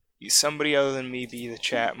somebody other than me be the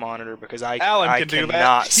chat monitor because Alan I can do that.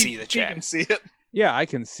 cannot see the He chat. can see it. Yeah, I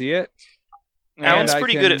can see it. Alan's And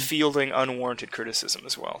pretty good at fielding unwarranted criticism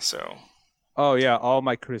as well, so... Oh, yeah, all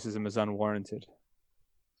my criticism is unwarranted.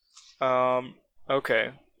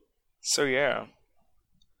 Okay. So, yeah.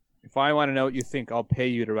 If I want to know what you think, I'll pay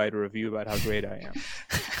you to write a review about how great I am.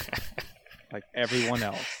 Like everyone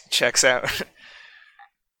else. Checks out.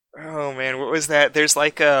 Oh, man, what was that? There's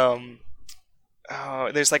like a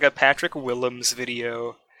Patrick Willems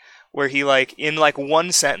video where he, like, in, like,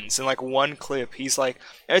 one sentence, in, like, one clip, he's like,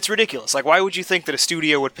 it's ridiculous. Like, why would you think that a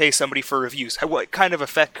studio would pay somebody for reviews? What kind of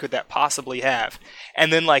effect could that possibly have?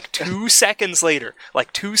 And then, like, 2 seconds later,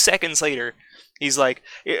 he's like,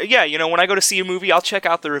 yeah, you know, when I go to see a movie, I'll check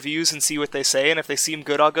out the reviews and see what they say, and if they seem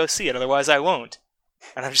good, I'll go see it. Otherwise, I won't.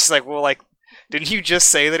 And I'm just like, well, like, didn't you just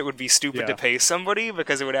say that it would be stupid to pay somebody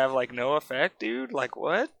because it would have, like, no effect, dude? Like,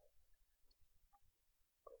 what?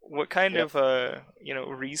 What kind of,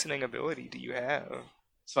 reasoning ability do you have?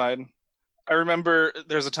 It's fine. I remember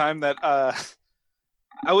there's a time that I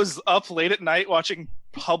was up late at night watching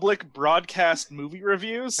public broadcast movie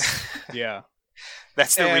reviews. Yeah.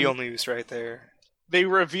 That's the real news right there. They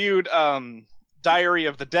reviewed Diary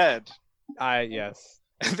of the Dead. Yes.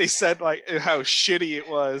 And they said, like, how shitty it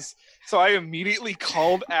was. So I immediately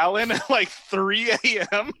called Alan at, like, 3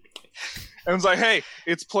 a.m. and was like, hey,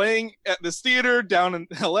 it's playing at this theater down in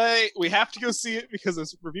LA. We have to go see it because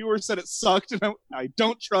this reviewer said it sucked, and I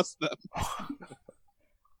don't trust them.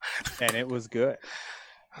 And it was good.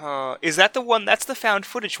 Is that the one? That's the found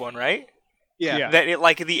footage one, right? Yeah. That it,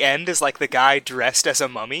 like, at the end is, like, the guy dressed as a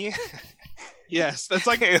mummy? Yes, that's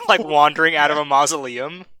like... like, wandering out of a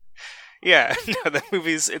mausoleum? Yeah, no, the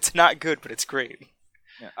movie's... It's not good, but it's great.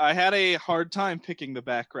 Yeah, I had a hard time picking the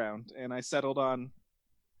background, and I settled on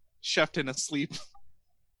Shefton asleep.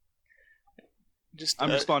 Just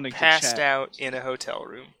I'm responding passed to chat. out in a hotel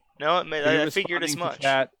room. No, I figured as much.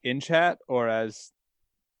 In chat, or as...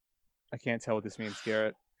 I can't tell what this means,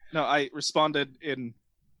 Garrett. No, I responded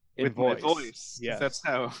with voice. my voice. Yes. That's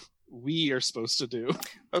how we are supposed to do.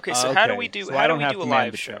 Okay, so how do we do? So how I do don't we have do to a man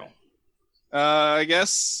live the show? chat. I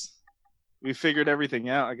guess we figured everything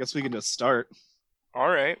out. I guess we can just start. All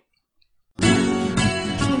right.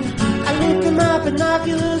 I look in my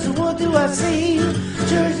binoculars and what do I see?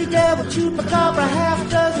 Jersey Devil, Chupacabra, half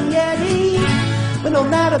dozen Yeti. But no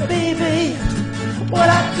matter, baby, what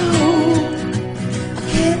I do, I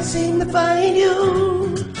can't seem to find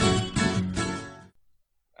you.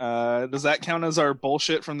 Does that count as our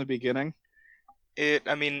bullshit from the beginning? I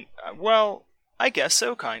guess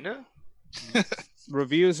so, kinda.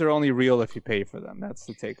 Reviews are only real if you pay for them. That's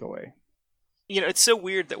the takeaway. You know, it's so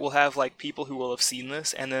weird that we'll have, like, people who will have seen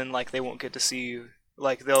this, and then, like, they won't get to see,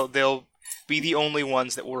 like, they'll be the only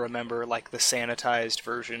ones that will remember, like, the sanitized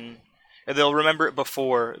version. And they'll remember it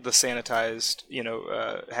before the sanitized,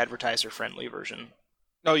 advertiser-friendly version.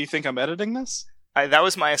 Oh, you think I'm editing this? That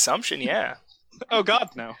was my assumption, yeah. Oh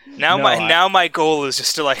God, no. Now my goal is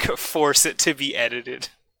just to, like, force it to be edited.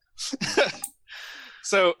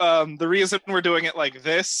 So the reason we're doing it like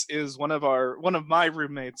this is one of my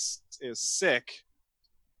roommates is sick,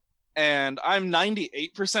 and I'm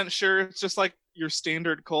 98% sure it's just like your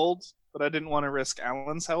standard cold, but I didn't want to risk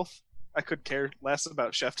Alan's health. I could care less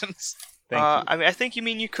about Shefton's. Thank you. I mean, I think you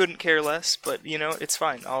mean you couldn't care less, but it's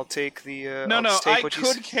fine. I'll take the.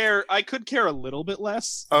 I could care a little bit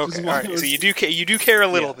less. Okay, all right. So you do care a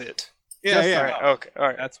little bit. Yeah, Just yeah. All right, okay, all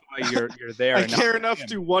right. That's why you're there. I and care not enough him.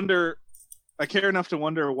 to wonder. I care enough to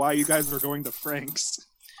wonder why you guys were going to Frank's.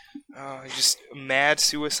 You're just mad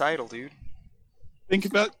suicidal, dude. Think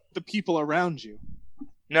about the people around you.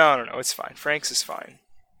 No, it's fine. Frank's is fine.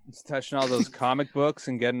 It's touching all those comic books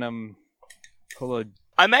and getting them full of...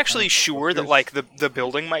 I'm actually sure that, like, the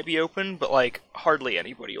building might be open, but, like, hardly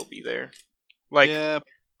anybody will be there. Like, Yeah,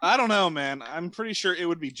 I don't know, man. I'm pretty sure it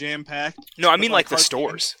would be jam-packed. no, I mean, but, like, the hardly-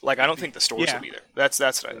 stores. Like, I don't think the stores Yeah. will be there. That's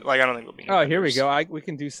like, I don't think there'll be. Oh, here we go. We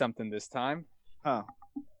can do something this time. Huh.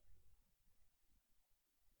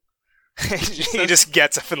 He just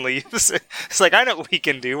gets up and leaves. It's like, I know what we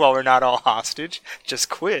can do while we're not all hostage. Just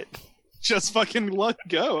quit. Just fucking let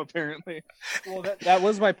go, apparently. Well, that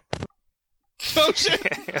was my... Oh,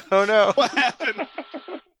 shit! Oh no. What happened?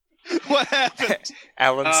 What happened?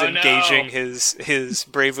 Alan's Oh, engaging no. his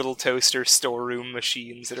brave little toaster storeroom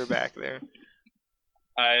machines that are back there.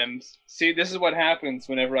 See, this is what happens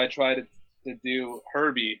whenever I try to do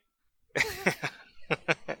Herbie.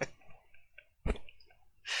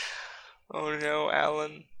 Oh no,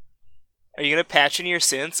 Alan. Are you gonna patch in your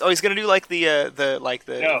synths? Oh, he's gonna do like No.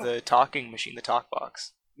 the talking machine, the talk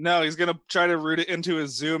box. No, he's gonna try to root it into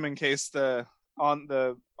his Zoom in case the on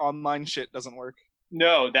the online shit doesn't work.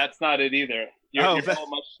 No, that's not it either. You're that- all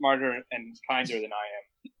much smarter and kinder than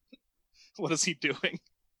I am. What is he doing?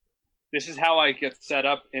 This is how I get set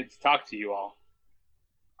up and to talk to you all.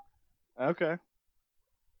 Okay.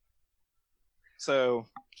 So,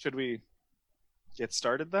 should we get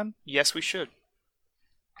started then? Yes, we should.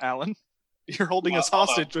 Alan, you're holding us hold on.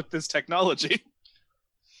 hostage with this technology.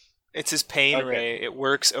 It's his pain Okay. ray. It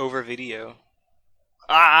works over video.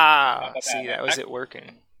 Ah, see, that was it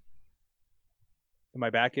working. Am I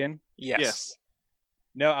back in? Yes.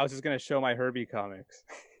 No, I was just gonna show my Herbie comics,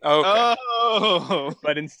 Okay. Oh!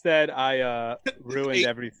 but instead I ruined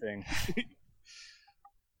everything.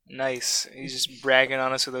 Nice. He's just bragging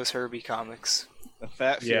on us with those Herbie comics. The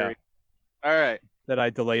Fat Yeah. Fury. All right. That I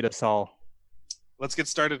delayed us all. Let's get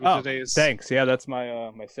started with today's... Thanks. Yeah, that's my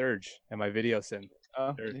my Surge and my video synth.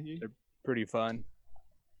 Uh, They're pretty fun.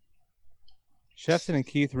 Shefton and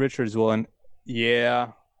Keith Richards won.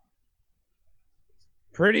 Yeah.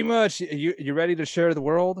 Pretty much. You ready to share the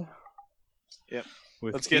world? Yep.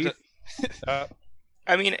 With Let's Keith? get it.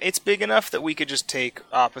 I mean, it's big enough that we could just take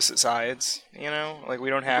opposite sides, you know? Like, we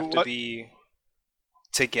don't have to What- be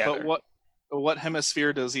together. But what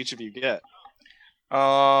hemisphere does each of you get?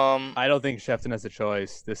 I don't think Shefton has a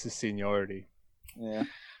choice. This is seniority. Yeah.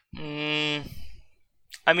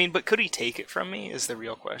 I mean, but could he take it from me is the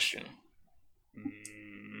real question.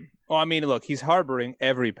 Well, I mean, look, he's harboring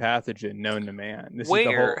every pathogen known to man. This is the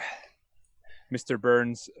whole Where? Mr.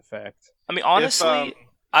 Burns effect. I mean, honestly,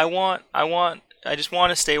 I just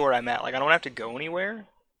want to stay where I'm at. Like, I don't have to go anywhere.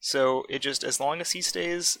 So it just, as long as he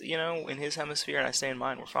stays, you know, in his hemisphere and I stay in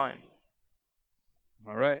mine, we're fine.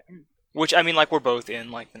 All right. Which, I mean, like, we're both in,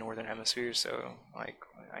 like, the northern hemisphere, so, like,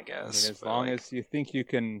 I I guess. mean, as but, long like, as you think you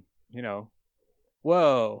can, you know.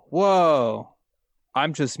 Whoa.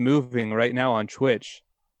 I'm just moving right now on Twitch.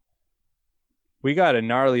 We got a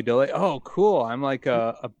gnarly delay. Oh, cool. I'm like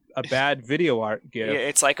a bad video art yeah, gif.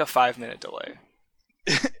 it's like a 5-minute delay.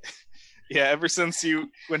 Yeah, ever since you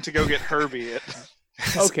went to go get Herbie, it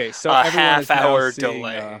Okay, so A everyone is now half-hour seeing,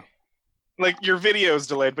 delay. like your video's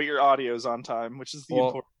delayed, but your audio's on time, which is the Well-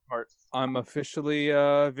 important part. I'm officially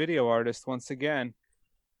a video artist once again.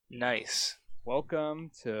 Nice.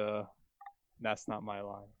 Welcome to... That's not my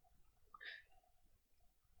line.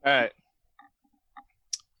 All right.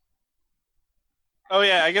 Oh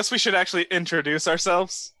yeah, I guess we should actually introduce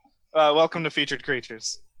ourselves. Welcome to Featured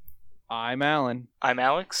Creatures. I'm Alan. I'm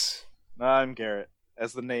Alex. I'm Garrett,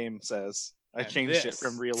 as the name says. I And changed it this-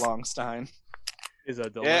 from Real Longstein. Is a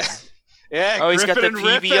delay. Yeah, yeah. Oh, he's grip got it the and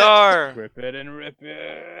rip it. PBR. Rip it and rip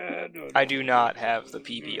it. I do not have the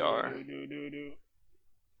PBR.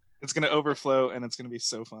 It's gonna overflow, and it's gonna be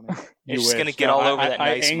so funny. You It's just gonna wish. get No, all over that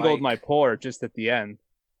I nice angled mic. my pour just at the end.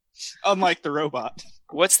 Unlike the robot.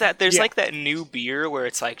 What's that? There's Yeah. like that new beer where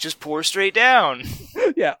it's like, just pour straight down.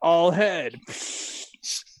 Yeah, all head.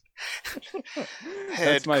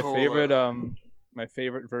 Head That's my cola.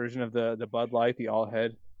 favorite version of the Bud Light, the all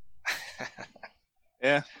head.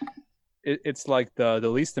 Yeah. It's like the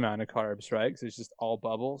least amount of carbs, right? Because it's just all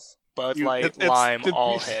bubbles. Bud You- Light, it's lime, the-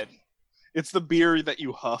 all head. It's the beer that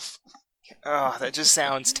you huff. Oh, that just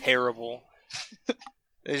sounds terrible.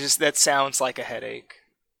 That sounds like a headache.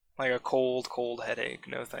 Like a cold, cold headache.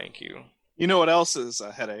 No, thank you. You know what else is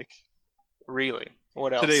a headache? Really?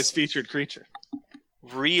 What else? Today's featured creature.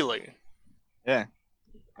 Really? Yeah.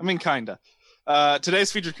 I mean, kinda.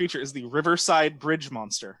 Today's featured creature is the Riverside Bridge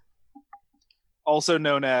Monster. Also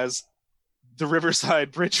known as the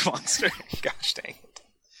Riverside Bridge Monster. Gosh dang it.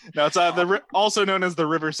 No, it's also known as the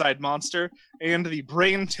Riverside Monster and the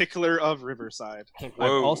Brain Tickler of Riverside. I've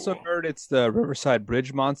Whoa. also heard it's the Riverside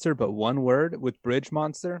Bridge Monster, but one word with Bridge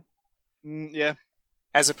Monster. Yeah.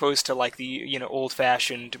 As opposed to like the,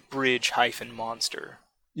 old-fashioned bridge-monster.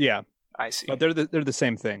 Yeah, I see. but they're the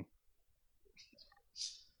same thing.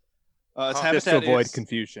 Its Huh. Just to habitat avoid is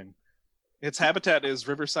confusion. its habitat is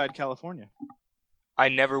Riverside, California. I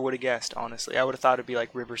never would have guessed, honestly. I would have thought it'd be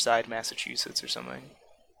like Riverside, Massachusetts or something.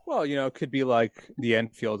 Well, it could be like the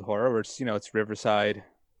Enfield Horror, where it's Riverside,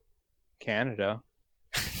 Canada.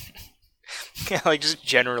 Yeah, like just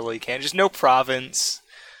generally Canada. Just no province,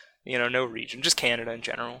 no region. Just Canada in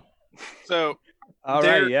general. So All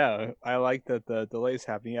There- right, yeah. I like that the delay's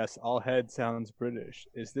happening. Yes, all head sounds British.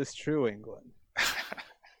 Is this true, England?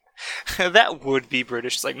 That would be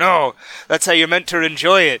British. It's like, no, that's how you're meant to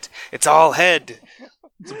enjoy it. It's all head.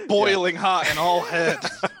 it's boiling hot and all head.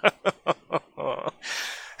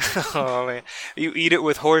 Oh man, you eat it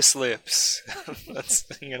with horse lips. That's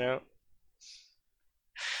It's the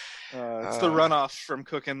Uh, runoff from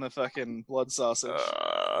cooking the fucking blood sausage.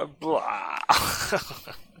 blah.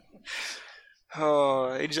 Oh,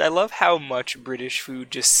 I love how much British food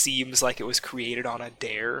just seems like it was created on a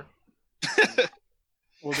dare.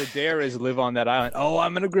 Well, the dare is live on that island. Oh,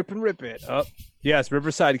 I'm gonna grip and rip it. Oh, yes,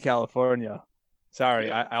 Riverside, California.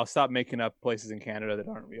 Sorry, I'll stop making up places in Canada that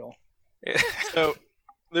aren't real. So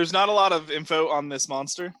there's not a lot of info on this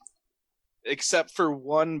monster, except for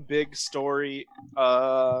one big story.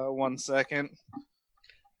 1 second.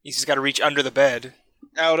 He's just got to reach under the bed.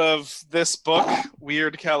 Out of this book,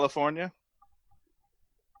 Weird California.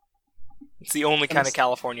 It's the only kind of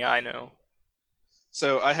California I know.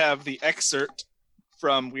 So I have the excerpt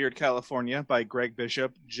from Weird California by Greg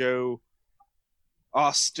Bishop, Joe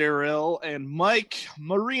Osteril, and Mike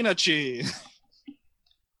Marinachi.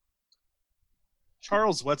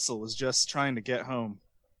 Charles Wetzel was just trying to get home,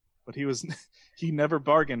 but he never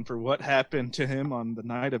bargained for what happened to him on the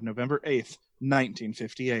night of November 8th,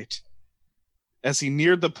 1958. As he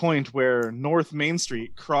neared the point where North Main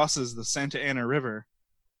Street crosses the Santa Ana River,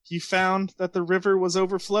 he found that the river was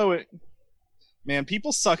overflowing. Man,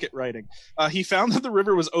 people suck at writing. He found that the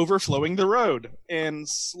river was overflowing the road and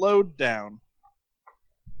slowed down.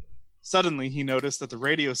 Suddenly, he noticed that the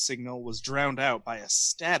radio signal was drowned out by a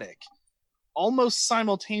static. Almost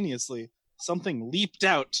simultaneously, something leaped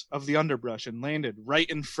out of the underbrush and landed right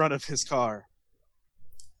in front of his car.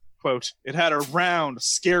 Quote, "It had a round,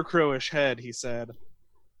 scarecrowish head," he said.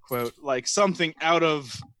 Quote, "like something out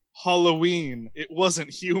of Halloween. It wasn't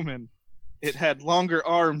human. It had longer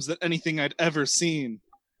arms than anything I'd ever seen.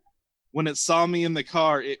 When it saw me in the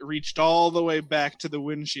car, it reached all the way back to the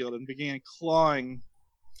windshield and began clawing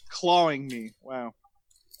me." Wow.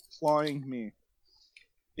 Clawing me.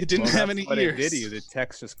 It didn't have any what ears. It did you. The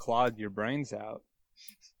text just clawed your brains out.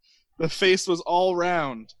 The face was all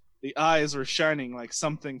round. The eyes were shining like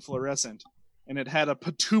something fluorescent, and it had a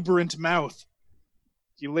protuberant mouth.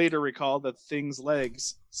 He later recalled that the thing's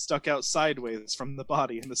legs stuck out sideways from the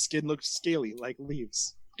body, and the skin looked scaly like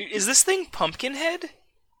leaves. Dude, is this thing Pumpkinhead?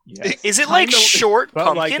 Yes. Is it like Kinda- short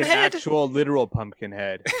But like an Pumpkinhead? actual literal pumpkin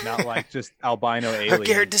head, not like just albino Or alien.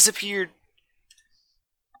 Garrett disappeared.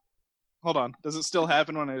 Hold on. Does it still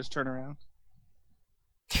happen when I just turn around?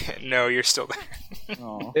 No, you're still there.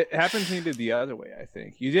 Oh. It happened to me the other way, I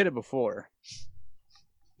think. You did it before.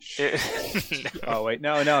 No. Oh, wait.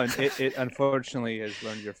 No. It unfortunately has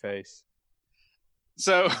learned your face.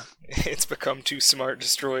 So, It's become too smart.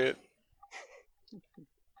 Destroy it.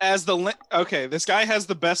 as the... Okay, this guy has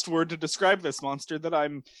the best word to describe this monster that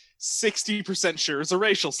I'm 60% sure is a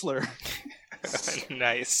racial slur.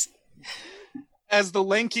 Nice. As the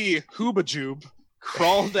lanky Hoobajoob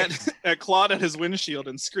clawed at his windshield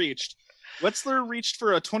and screeched, Wetzler reached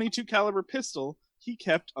for a .22 caliber pistol he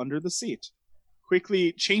kept under the seat.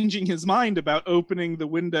 Quickly changing his mind about opening the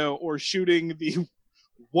window or shooting the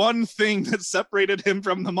one thing that separated him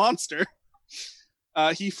from the monster,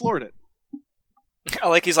 he floored it.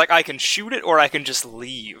 He's like, I can shoot it or I can just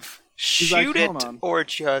leave. like, Shoot hold it on. or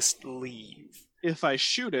just leave. If I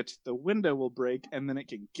shoot it, the window will break and then it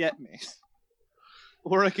can get me.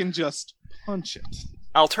 Or I can just punch it.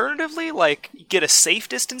 Alternatively, get a safe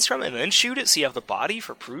distance from it and then shoot it so you have the body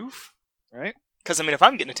for proof. Right? Because, if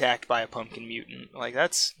I'm getting attacked by a pumpkin mutant,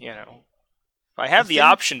 that's, if I have the thing-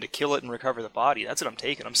 option to kill it and recover the body, that's what I'm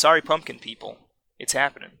taking. I'm sorry, pumpkin people. It's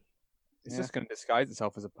happening. It's Yeah. just going to disguise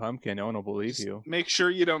itself as a pumpkin. No one will believe you. Make sure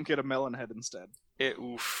you don't get a melon head instead.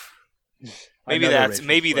 Oof. Maybe Another that's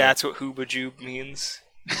racial slur. that's what Hoobajoob means.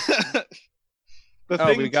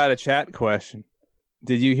 We got a chat question.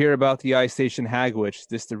 Did you hear about the ice station Hagwitch?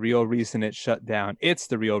 This the real reason it shut down. It's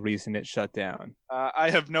the real reason it shut down. I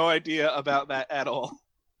have no idea about that at all.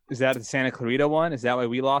 Is that the Santa Clarita one? Is that why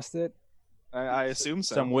we lost it? I assume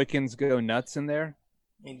so. Some Wiccans go nuts in there?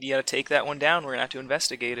 And you gotta take that one down. We're gonna have to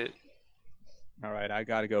investigate it. All right, I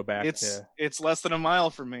got to go back to... It's less than a mile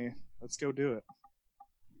from me. Let's go do it.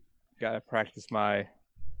 Got to practice my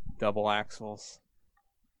double axles.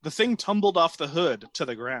 The thing tumbled off the hood to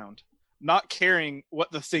the ground. Not caring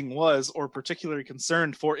what the thing was or particularly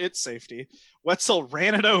concerned for its safety, Wetzel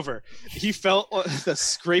ran it over. He felt the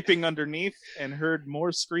scraping underneath and heard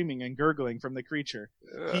more screaming and gurgling from the creature.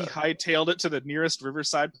 He hightailed it to the nearest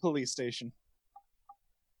Riverside police station.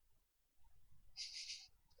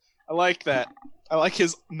 I like that. I like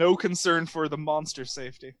his no concern for the monster's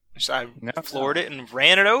safety. So I No. floored it and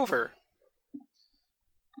ran it over.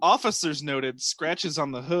 Officers noted scratches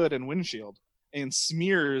on the hood and windshield and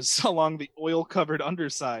smears along the oil-covered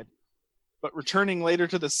underside. But returning later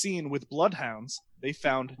to the scene with bloodhounds, they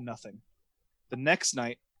found nothing. The next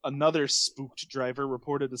night, another spooked driver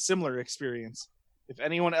reported a similar experience. If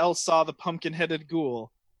anyone else saw the pumpkin-headed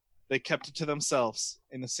ghoul, they kept it to themselves,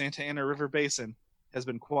 and the Santa Ana River Basin has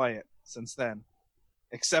been quiet since then.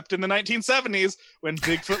 Except in the 1970s, when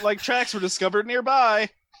Bigfoot-like tracks were discovered nearby.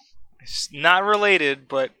 It's not related,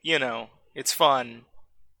 but, you know, it's fun.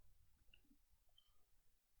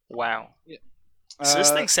 Wow. Yeah. So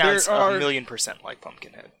this thing sounds there are- 1,000,000% like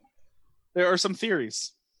Pumpkinhead. There are some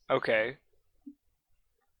theories. Okay.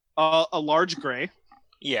 A large gray,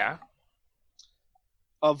 Yeah.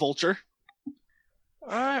 a vulture.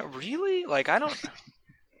 Really? Like, I don't...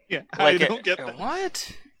 Yeah, Like I don't get that.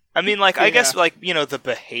 What? I mean, like, I guess, Yeah. like, you know, the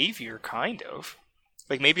behavior, kind of.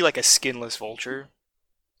 Like, maybe like a skinless vulture.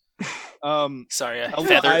 Sorry, a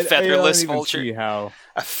I- featherless don't even vulture. see how.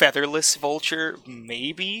 A featherless vulture,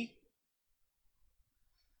 maybe?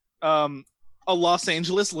 A Los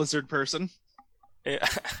Angeles lizard person. Yeah.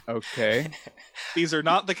 Okay. These are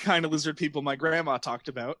not the kind of lizard people my grandma talked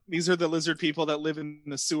about. These are the lizard people that live in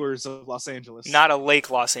the sewers of Los Angeles. Not a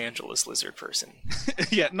Lake Los Angeles lizard person.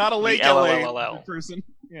 Yeah, not a Lake The LA LLLL. lizard person.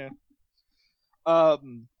 Yeah.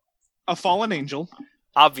 A fallen angel.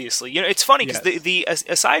 Obviously. You know, it's funny because Yes.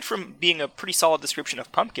 aside from being a pretty solid description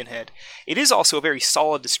of Pumpkinhead, it is also a very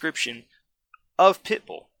solid description of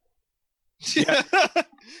Pitbull. Yeah.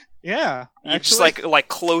 Yeah. It's just Actually, like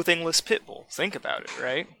clothingless Pitbull. Think about it,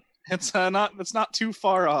 right? it's not too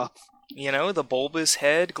far off. You know, the bulbous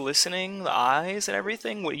head glistening, the eyes and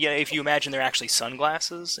everything. Yeah, if you imagine they're actually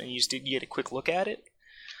sunglasses and you get a quick look at it.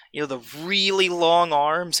 You know, the really long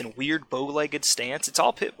arms and weird bow-legged stance. It's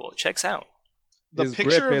all Pitbull. It checks out. The His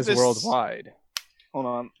picture grip of is this, worldwide. Hold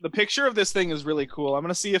on. The picture of this thing is really cool. I'm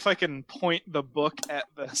gonna see if I can point the book at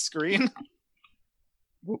the screen.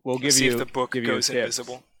 We'll give See you if the book give you goes tips.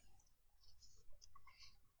 invisible.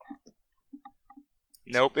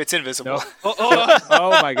 Nope, it's invisible. Nope. Oh, Oh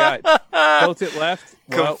my god. Tilt it left.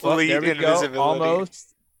 Well, Complete there we go. invisibility.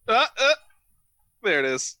 Almost. there it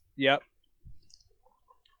is. Yep.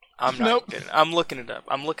 I'm not Nope. kidding. I'm looking it up.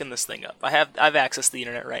 I'm looking this thing up. I've accessed the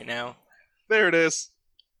internet right now. There it is.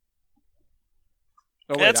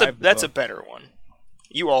 Oh, wait, that's I a have the that's a book. better one.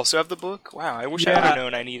 You also have the book? Wow, I wish I Yeah, would have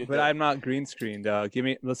known I needed But that. I'm not green screened. Give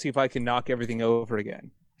me. Let's see if I can knock everything over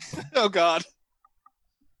again. Oh God.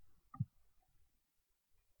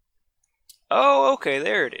 Oh, okay,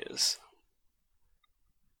 there it is.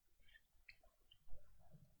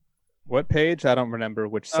 What page? I don't remember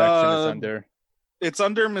which section it's under. It's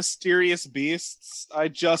under mysterious beasts. I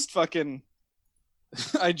just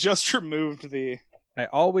removed the. I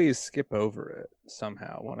always skip over it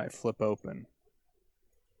somehow when I flip open.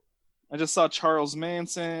 I just saw Charles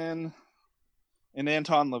Manson and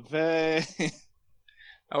Anton LaVey.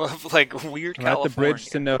 I love like weird I'm at the California. bridge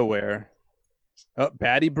to nowhere. Oh,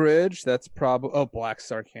 Batty Bridge. That's probably. Oh, Black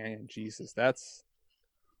Star Canyon. Jesus, that's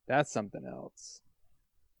something else.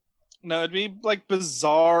 No, it'd be like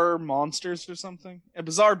Bizarre Monsters or something.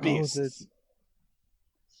 Bizarre Beasts. the-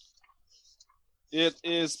 It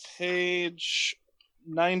is page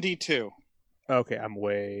 92. Okay, I'm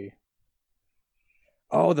way.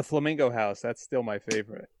 Oh, the Flamingo House. That's still my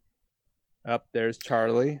favorite. Up there's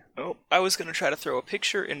Charlie. Oh, I was gonna try to throw a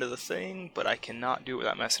picture into the thing, but I cannot do it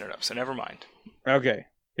without messing it up. So never mind. Okay,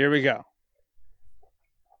 here we go.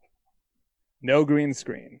 No green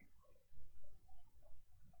screen.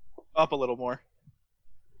 Up a little more.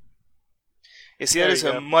 You see, There that is you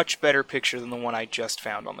a go. much better picture than the one I just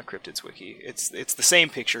found on the Cryptids Wiki. It's the same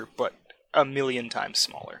picture, but 1,000,000 times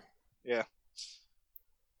smaller.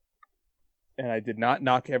 And I did not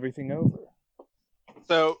knock everything over.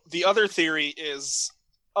 So the other theory is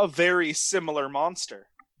a very similar monster.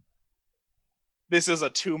 This is a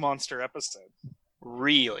 2-monster episode.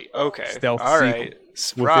 Really? Okay. Stealth All sequel right.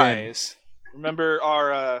 Surprise. Remember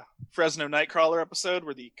our Fresno Nightcrawler episode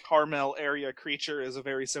where the Carmel area creature is a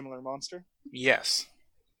very similar monster? Yes.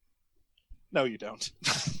 No, you don't.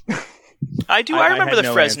 I do. I I remember had the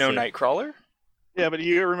no Fresno answer. Nightcrawler. Yeah, but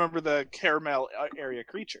you remember the Carmel area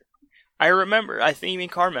creature. I remember. I think you mean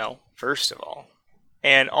Carmel, first of all.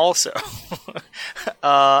 And also,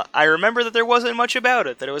 I remember that there wasn't much about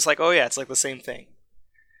it. That it was like, oh yeah, it's like the same thing.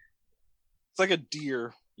 It's like a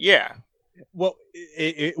deer. Yeah. Well,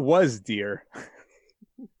 it was deer.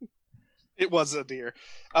 It was a deer.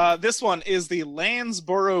 This one is the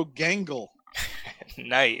Landsboro Gangle. And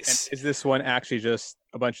Nice. is this one actually just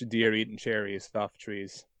a bunch of deer eating cherries off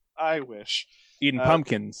trees? I wish. Eating Uh,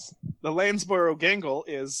 pumpkins. The Landsboro Gangle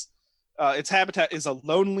is its habitat is a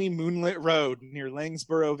lonely moonlit road near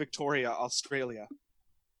Langsborough, Victoria, Australia.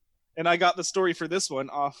 And I got the story for this one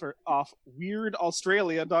off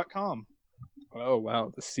weirdaustralia.com. Oh,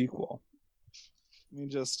 wow. The sequel. Let me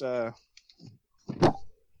just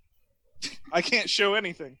I can't show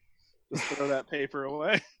anything. Just throw that paper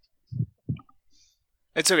away.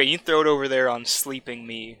 It's okay. You can throw it over there on Sleeping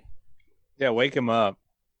Me Yeah, wake him up.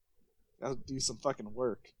 Gotta do some fucking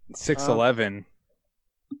work. 6:11.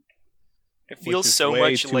 It feels which is so way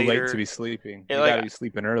much too later. late to be sleeping. Yeah, You like- gotta be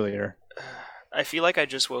sleeping earlier. I feel like I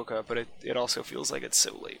just woke up, but it also feels like it's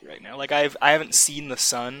so late right now. Like I haven't seen the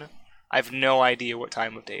sun. I have no idea what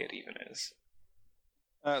time of day it even is.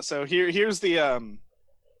 So here's the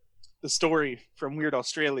story from Weird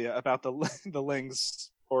Australia about the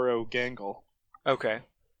Langsborough Gangle. Okay.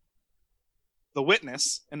 The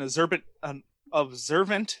witness, an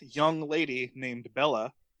observant young lady named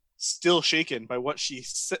Bella, still shaken by what she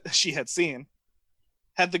had seen,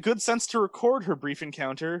 had the good sense to record her brief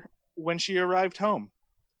encounter when she arrived home,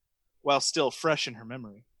 while still fresh in her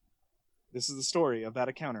memory. This is the story of that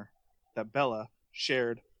encounter that Bella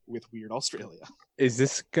shared with Weird Australia. Is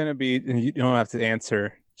this gonna be? You don't have to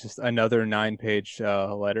answer. Just another 9-page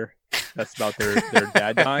letter. That's about their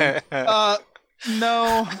dad dying.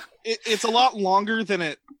 No, it's a lot longer than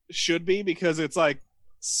it should be because it's like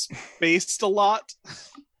spaced a lot.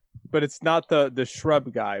 But it's not the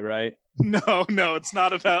shrub guy, right? No, it's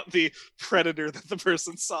not about the predator that the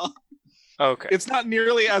person saw. Okay. It's not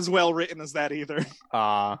nearly as well written as that either.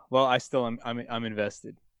 Well, I still am. I'm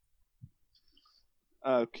invested.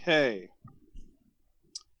 Okay.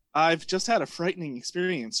 I've just had a frightening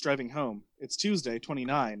experience driving home. It's Tuesday,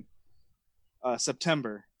 29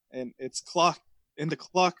 September, and the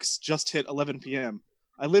clock's just hit 11 p.m.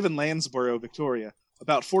 I live in Landsborough, Victoria,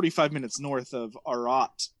 about 45 minutes north of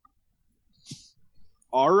Ararat.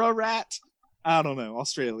 Ararat? I don't know,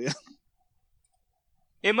 Australia.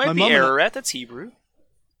 It might My be mom and I- Ararat. That's Hebrew.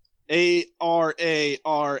 Ararat.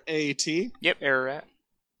 Yep, Ararat.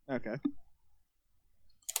 Okay.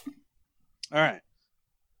 All right.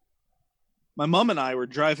 My mom and I were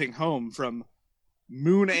driving home from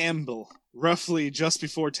Moonamble, roughly just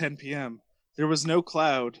before 10 p.m. There was no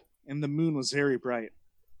cloud, and the moon was very bright.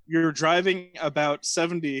 We were driving about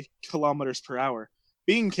 70 kilometers per hour,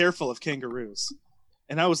 being careful of kangaroos.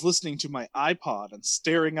 And I was listening to my iPod and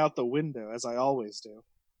staring out the window, as I always do.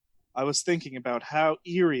 I was thinking about how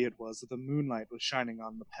eerie it was that the moonlight was shining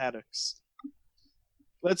on the paddocks.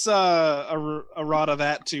 Let's errata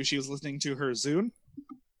that too. She was listening to her Zune.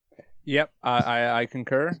 Yep, I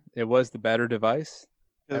concur. It was the better device.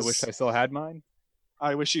 I 'Cause wish I still had mine.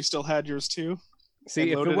 I wish you still had yours too. See,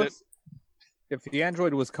 and if it loaded was, if the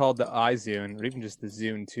Android was called the iZune or even just the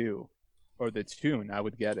Zune 2 or the Tune, I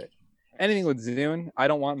would get it. Anything with Zune, I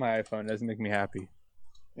don't want my iPhone. It doesn't make me happy.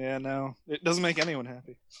 Yeah, no, it doesn't make anyone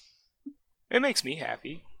happy. It makes me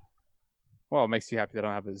happy. Well, it makes you happy that I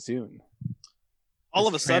don't have a Zune. All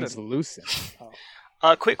of It's a sudden, translucent.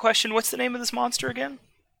 Quick question. What's the name of this monster again?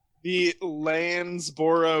 the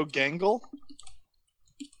Landsborough Gangle.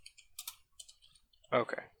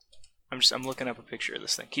 Okay. I'm looking up a picture of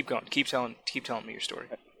this thing. Keep going. Keep telling me your story.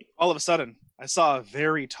 All of a sudden, I saw a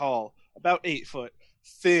very tall, about 8 foot,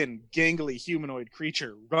 thin, gangly humanoid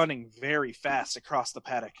creature running very fast across the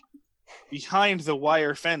paddock, behind the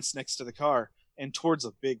wire fence next to the car, and towards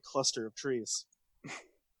a big cluster of trees.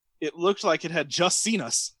 It looked like it had just seen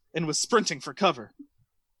us and was sprinting for cover.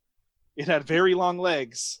 It had very long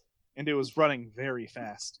legs, and it was running very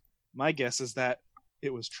fast. My guess is that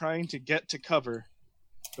it was trying to get to cover,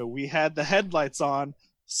 but we had the headlights on,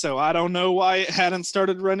 so I don't know why it hadn't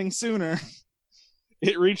started running sooner.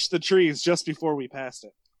 It reached the trees just before we passed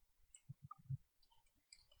it.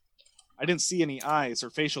 I didn't see any eyes or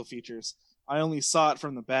facial features. I only saw it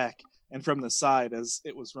from the back and from the side as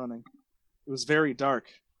it was running. It was very dark,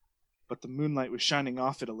 but the moonlight was shining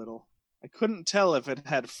off it a little. I couldn't tell if it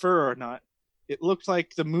had fur or not. It looked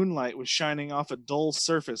like the moonlight was shining off a dull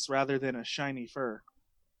surface rather than a shiny fur.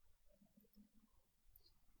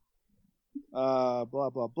 Blah,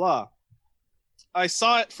 blah, blah. I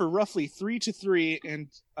saw it for roughly 3 to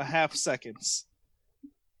 3.5 seconds.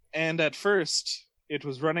 And at first, it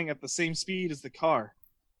was running at the same speed as the car.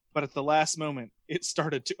 But at the last moment, it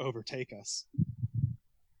started to overtake us.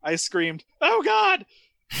 I screamed, "Oh God!"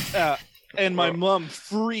 And my mom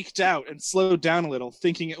freaked out and slowed down a little,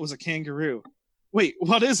 thinking it was a kangaroo. "Wait,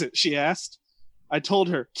 what is it?" she asked. I told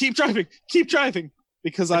her, keep driving,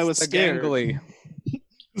 because I was scared. Gangly.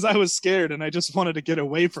 Because I was scared and I just wanted to get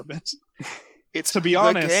away from it. It's To be the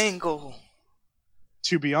honest- Gangle.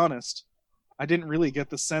 To be honest, I didn't really get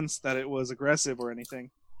the sense that it was aggressive or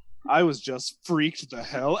anything. I was just freaked the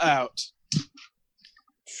hell out.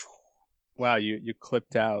 Wow, you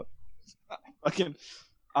clipped out. Fucking,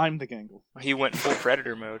 I'm the Gangle. He went full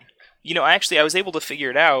predator mode. You know, actually, I was able to figure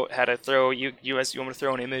it out. How to throw you want me to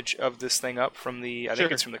throw an image of this thing up from the? I think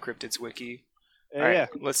Sure. it's from the Cryptids wiki. Yeah, All right, yeah.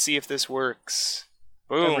 let's see if this works.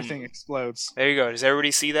 Boom. Everything explodes. There you go. Does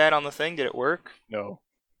everybody see that on the thing? Did it work? No.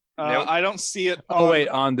 Nope. I don't see it. Oh wait,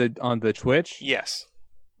 on the Twitch? Yes.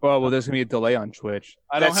 Well, there's gonna be a delay on Twitch.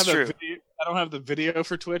 I don't That's have true. the video. I don't have the video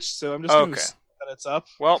for Twitch, so I'm just going to Okay. assume that it's up.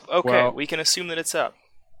 Well, okay. Well- We can assume that it's up.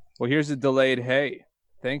 Well, here's a delayed hey.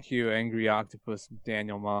 Thank you, Angry Octopus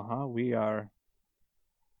Daniel Maha. We are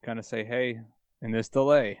gonna say hey in this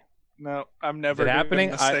delay. No, I'm never Is it happening?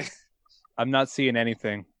 doing this thing. I'm not seeing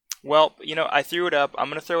anything. Well, I threw it up. I'm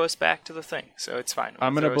going to throw us back to the thing, so it's fine.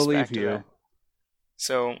 I'm gonna throw us believe back to you. that.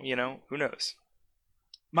 So, who knows?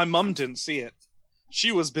 My mom didn't see it.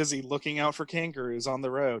 She was busy looking out for kangaroos on the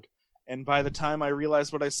road, and by the time I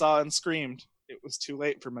realized what I saw and screamed, it was too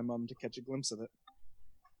late for my mom to catch a glimpse of it.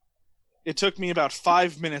 It took me about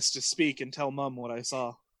 5 minutes to speak and tell Mum what I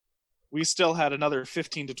saw. We still had another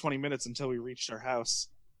 15 to 20 minutes until we reached our house.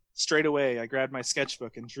 Straight away, I grabbed my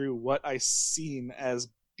sketchbook and drew what I seen as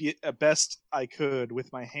best I could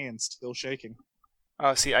with my hands still shaking.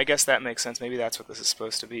 Oh, see, I guess that makes sense. Maybe that's what this is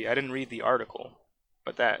supposed to be. I didn't read the article,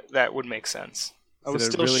 but that would make sense. I was Is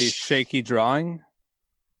it still a really shaky drawing?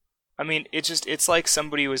 I mean, it's like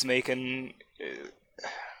somebody was making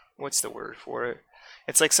what's the word for it?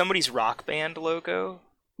 It's like somebody's rock band logo.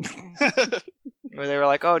 Where they were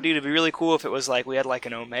like, oh, dude, it'd be really cool if it was like we had like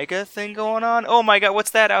an Omega thing going on. Oh my god,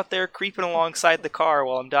 what's that out there creeping alongside the car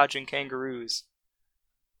while I'm dodging kangaroos?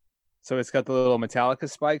 So it's got the little Metallica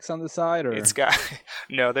spikes on the side, or It's got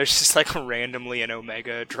no. There's just like randomly an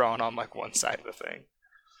Omega drawn on like one side of the thing.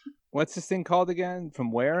 what's this thing called again?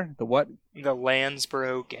 From where? The what? The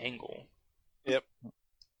Landsborough Gangle.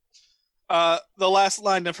 The last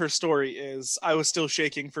line of her story is, I was still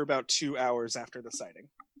shaking for about 2 hours after the sighting.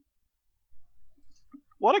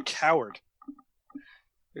 What a coward.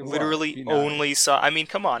 Literally you know. only saw. I mean,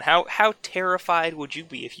 come on. How terrified would you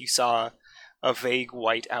be if you saw a vague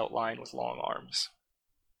white outline with long arms?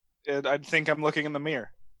 And I'd think I'm looking in the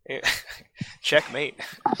mirror. Checkmate.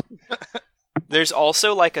 There's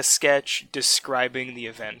also like a sketch describing the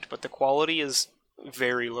event, but the quality is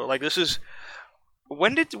very low. Like this is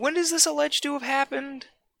when does this alleged to have happened?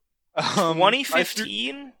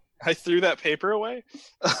 2015. I threw that paper away.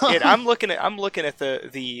 I'm looking at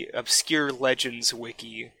the obscure legends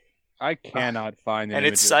wiki, I cannot find the and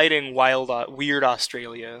it's images. citing weird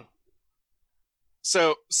Australia.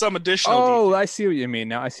 So some additional. Oh, I see what you mean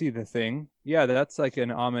now. I see the thing. Yeah, that's like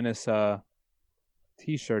an ominous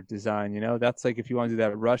T-shirt design. That's like if you want to do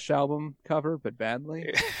that Rush album cover, but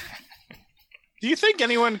badly. Do you think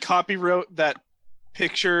anyone copywrote that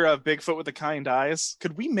picture of Bigfoot with the kind eyes?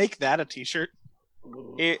 Could we make that a T-shirt?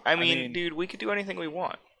 I mean, dude, we could do anything we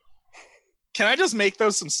want. Can I just make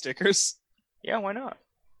those some stickers? Yeah, why not?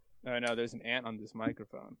 No, there's an ant on this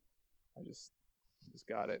microphone. I just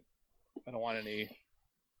got it. I don't want any.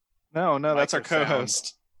 No, that's our Microsound.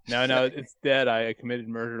 co-host. No, it's dead. I committed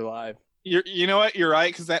murder live. You know what? You're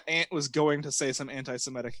right, because that ant was going to say some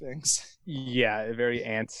anti-Semitic things. Yeah, very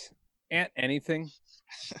ant anything.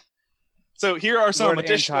 So here are some Word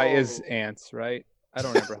additional anti is ants, right? I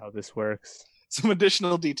don't remember how this works. some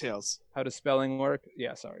additional details. How does spelling work?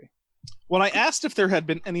 Yeah, sorry. When I asked if there had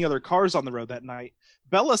been any other cars on the road that night,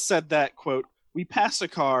 Bella said that, quote, we passed a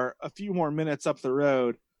car a few more minutes up the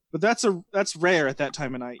road, but that's rare at that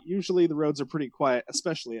time of night. Usually the roads are pretty quiet,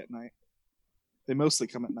 especially at night. They mostly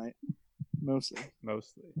come at night. Mostly.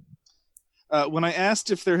 When I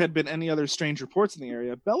asked if there had been any other strange reports in the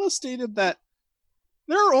area, Bella stated that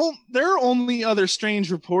there are only other strange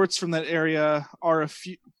reports from that area are a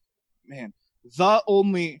few. Man,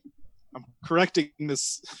 I'm correcting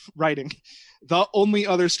this writing. The only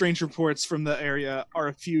other strange reports from the area are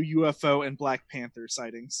a few UFO and Black Panther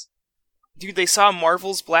sightings. Dude, they saw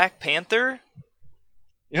Marvel's Black Panther?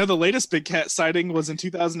 The latest big cat sighting was in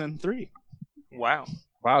 2003. Wow.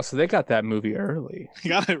 Wow, so they got that movie early. I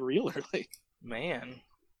got it real early. Man.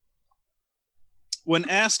 When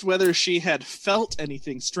asked whether she had felt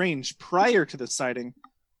anything strange prior to the sighting,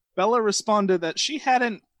 Bella responded that she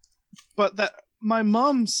hadn't, but that my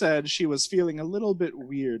mom said she was feeling a little bit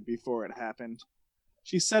weird before it happened.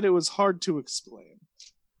 She said it was hard to explain.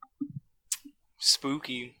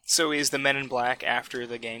 Spooky. So is the Men in Black after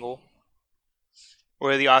the Gangle?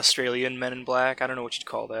 Or the Australian Men in Black? I don't know what you'd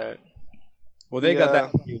call that. Well, they got Yeah.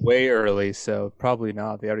 that movie way early, so probably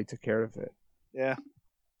not. They already took care of it. Yeah.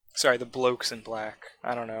 Sorry, the Blokes in Black.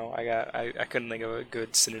 I don't know. I couldn't think of a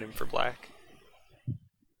good synonym for black.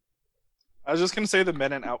 I was just going to say the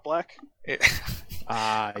Men in Out Black. Yeah.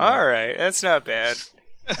 Alright, that's not bad.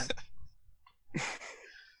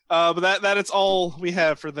 But that is all we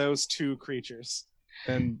have for those two creatures.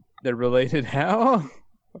 And they're related how?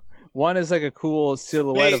 One is like a cool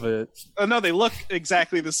silhouette of it. Oh no, they look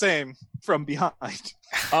exactly the same from behind.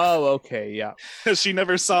 Oh, okay, yeah. She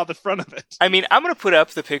never saw the front of it. I mean, I'm gonna put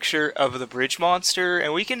up the picture of the bridge monster,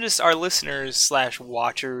 and we can just our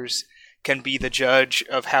listeners/watchers can be the judge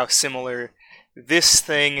of how similar this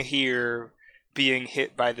thing here being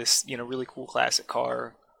hit by this, really cool classic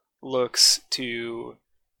car looks to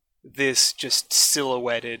this just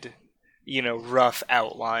silhouetted, rough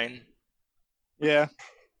outline. Yeah.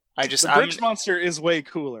 The bridge monster is way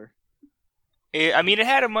cooler. It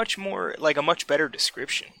had a much better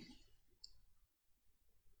description.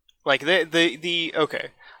 Like okay.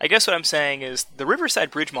 I guess what I'm saying is the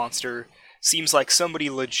Riverside Bridge Monster seems like somebody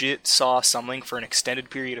legit saw something for an extended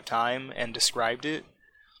period of time and described it.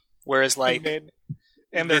 Whereas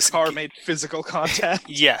and their car made physical contact.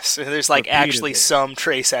 Yes, there's actually some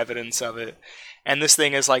trace evidence of it. And this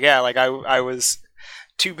thing is I was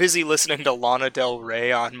too busy listening to Lana Del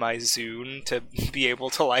Rey on my Zune to be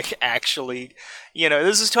able to actually,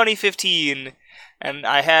 this is 2015 and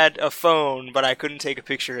I had a phone, but I couldn't take a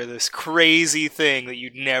picture of this crazy thing that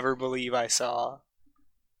you'd never believe I saw.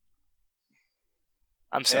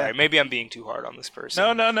 I'm sorry, maybe I'm being too hard on this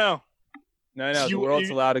person. No. The world's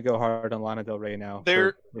allowed to go hard on Lana Del Rey now.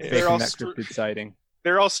 They're faking that cryptid sighting.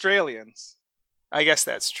 They're Australians. I guess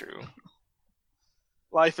that's true.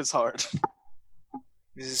 Life is hard.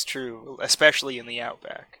 This is true, especially in the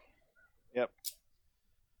outback. Yep.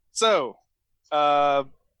 So,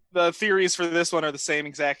 the theories for this one are the same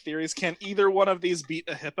exact theories. Can either one of these beat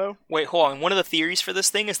a hippo? Wait, hold on. One of the theories for this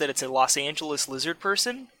thing is that it's a Los Angeles lizard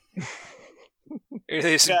person?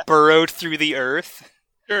 It's burrowed through the earth?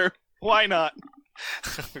 Sure. Why not?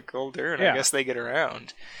 Cool darn, I guess they get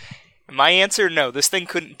around. My answer, no. This thing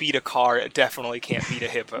couldn't beat a car. It definitely can't beat a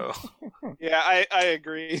hippo. Yeah, I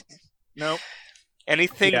agree. Nope.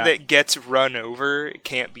 Anything that gets run over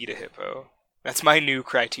can't beat a hippo. That's my new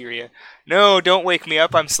criteria. No, don't wake me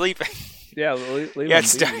up. I'm sleeping. Yeah, leave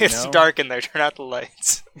it's dark in there. Turn out the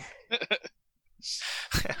lights.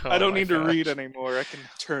 I don't need to read anymore. I can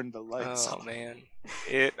turn the lights on. Oh, man.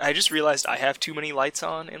 I just realized I have too many lights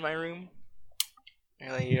on in my room.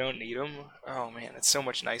 You don't need them. Oh, man. It's so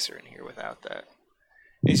much nicer in here without that.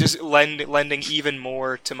 It's just lending even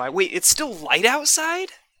more to my... Wait, it's still light outside?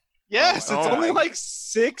 Yes, it's only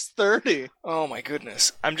 6:30. Oh my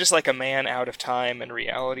goodness. I'm just like a man out of time and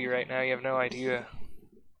reality right now. You have no idea.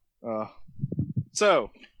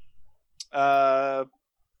 So,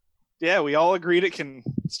 we all agreed it can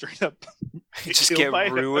straight up just get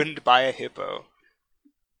ruined by a hippo.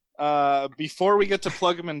 Before we get to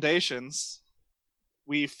plugmendations,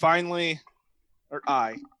 we finally, or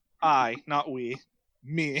I, not we,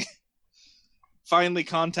 me, finally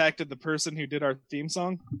contacted the person who did our theme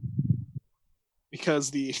song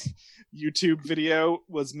because the YouTube video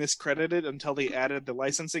was miscredited until they added the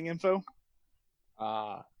licensing info.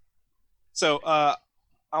 So I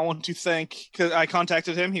want to thank, because I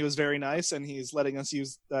contacted him, he was very nice, and he's letting us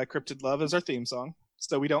use Cryptid Love as our theme song,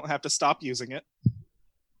 so we don't have to stop using it.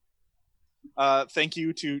 Thank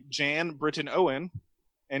you to Jan Britton Owen,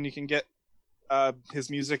 and you can get his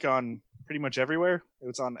music on pretty much everywhere.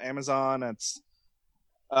 It's on Amazon.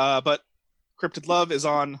 But Cryptid Love is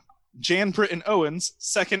on Jan Britton Owen's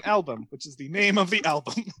second album, which is the name of the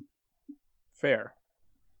album. Fair.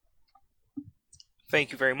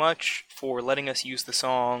 Thank you very much for letting us use the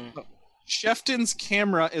song. Shefton's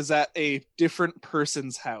camera is at a different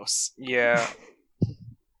person's house. Yeah.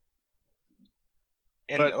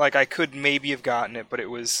 And I could maybe have gotten it, but it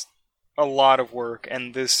was a lot of work,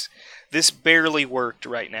 and this barely worked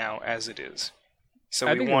right now as it is. So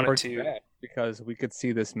we wanted to, because we could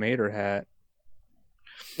see this Mater hat.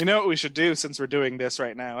 You know what we should do since we're doing this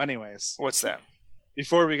right now, anyways? What's that?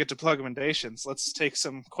 Before we get to plugmendations, let's take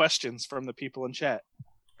some questions from the people in chat.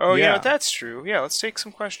 Oh, yeah, that's true. Yeah, let's take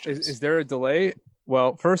some questions. Is there a delay?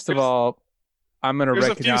 Well, first of all, I'm gonna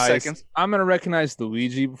recognize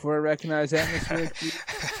Luigi before I recognize Atmosphere.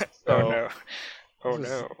 Oh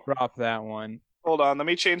no! Drop that one. Hold on, let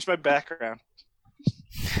me change my background.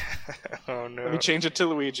 Oh no! Let me change it to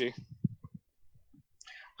Luigi.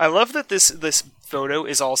 I love that this photo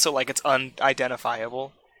is also it's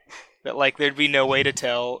unidentifiable. That there'd be no way to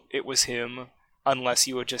tell it was him unless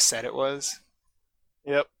you had just said it was.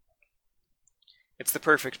 Yep. It's the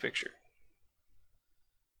perfect picture.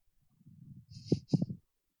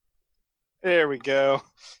 There we go.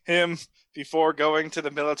 Him before going to the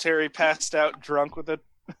military, passed out drunk with a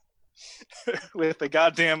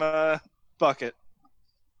goddamn bucket.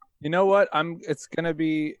 You know what? It's gonna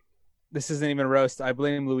be. This isn't even a roast. I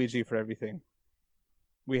blame Luigi for everything.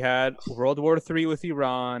 We had World War III with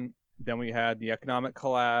Iran. Then we had the economic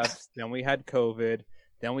collapse. Then we had COVID.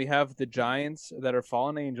 Then we have the Giants that are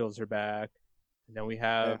fallen angels are back. And then we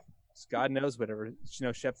have God knows whatever.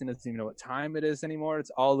 Shefton doesn't even know what time it is anymore. It's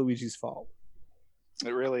all Luigi's fault.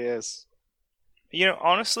 It really is.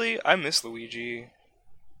 Honestly, I miss Luigi.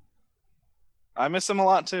 I miss him a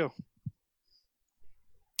lot too.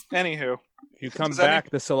 Anywho. If you come back,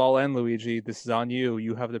 this will all end, Luigi. This is on you.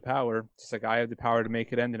 You have the power. Just like I have the power to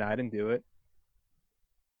make it end, and I didn't do it.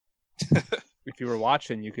 If you were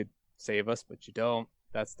watching, you could save us, but you don't.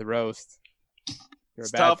 That's the roast. You're a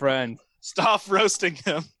bad friend. Stop roasting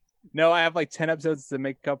him. No, I have like 10 episodes to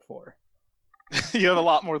make up for. You have a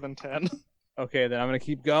lot more than 10. Okay, then I'm going to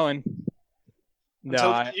keep going. You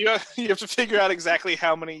have to figure out exactly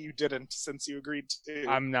how many you didn't since you agreed to.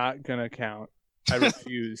 I'm not going to count. I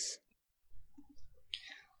refuse.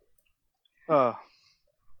 Oh,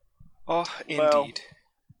 indeed.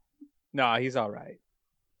 Nah, he's all right.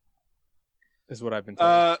 Is what I've been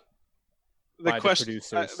told. The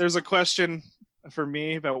producers. There's a question for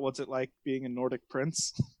me about what's it like being a Nordic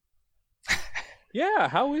prince. Yeah,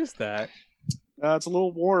 how is that? It's a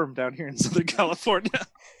little warm down here in Southern California.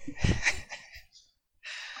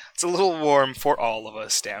 It's a little warm for all of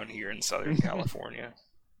us down here in Southern California.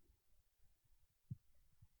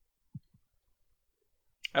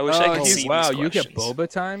 I wish I could see wow, these you get questions. boba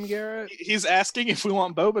time, Garrett? He's asking if we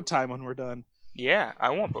want boba time when we're done. Yeah,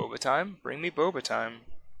 I want boba time. Bring me boba time.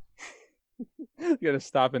 You gotta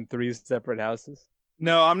stop in 3 separate houses?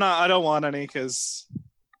 No, I'm not. I don't want any because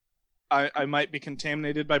I might be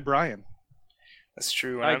contaminated by Brian. That's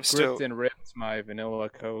true. And I I'm still gripped and ripped my vanilla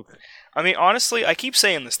Coke. I mean, honestly, I keep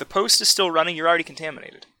saying this. The post is still running. You're already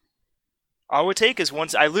contaminated. All it would take is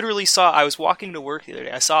once. I was walking to work the other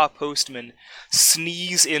day. I saw a postman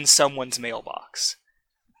sneeze in someone's mailbox.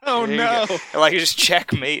 Oh no! Like just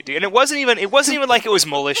checkmate, dude. And it wasn't even like it was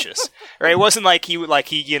malicious, right? It wasn't like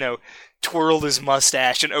he twirled his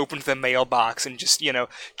mustache and opened the mailbox and just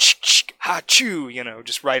ha choo,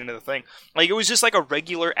 just right into the thing. Like it was just like a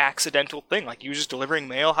regular accidental thing. Like he was just delivering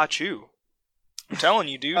mail, ha choo. I'm telling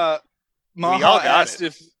you, dude.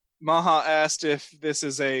 Maha asked if this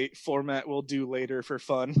is a format we'll do later for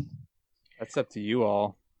fun. That's up to you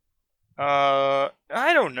all. I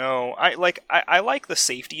don't know. I like the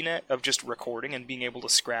safety net of just recording and being able to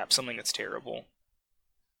scrap something that's terrible.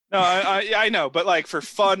 No, I know, but like for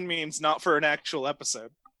fun means not for an actual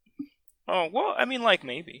episode. Oh well, I mean, like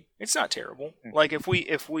maybe it's not terrible. Like if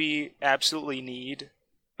we absolutely need,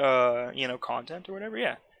 content or whatever,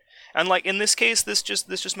 yeah. And like in this case, this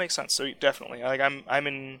just makes sense. So definitely, like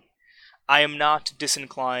I am not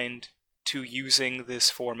disinclined to using this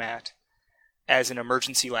format as an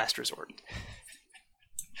emergency last resort.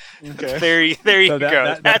 Okay. There you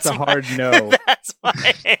go. That's a hard no. That's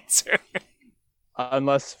my answer.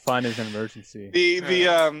 Unless fun is an emergency.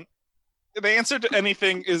 The answer to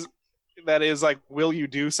anything is like, will you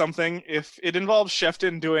do something? If it involves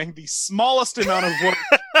Shefton doing the smallest amount of work,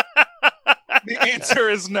 the answer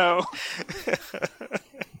is no.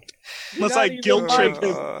 Unless I guilt trip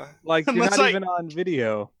him. Like you're not even on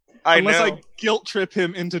video. Unless I guilt trip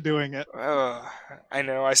him into doing it. I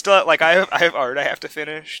know. I still I have art I have to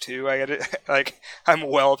finish too. I got it. I'm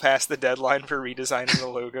well past the deadline for redesigning the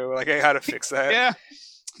logo. Like I gotta fix that. Yeah,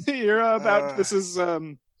 you're about. This is.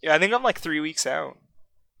 Yeah, I think I'm 3 weeks out.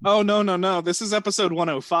 Oh no! This is episode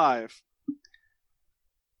 105.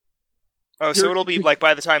 Oh, so it'll be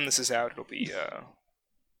by the time this is out, it'll be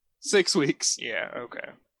 6 weeks. Yeah. Okay.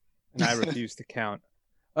 And I refuse to count.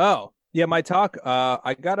 Oh. Yeah, my talk,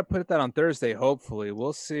 I got to put that on Thursday, hopefully.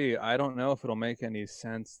 We'll see. I don't know if it'll make any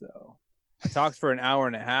sense, though. I talked for an hour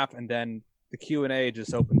and a half, and then the Q&A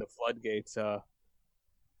just opened the floodgates.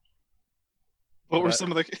 What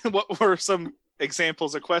were some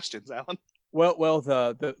examples of questions, Alan? Well,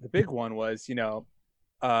 the big one was,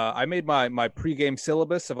 I made my pregame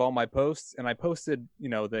syllabus of all my posts, and I posted,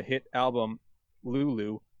 the hit album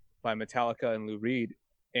Lulu by Metallica and Lou Reed.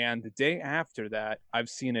 And the day after that, I've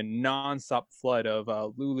seen a nonstop flood of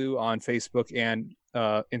Lulu on Facebook and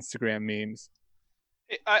Instagram memes.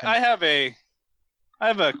 I have a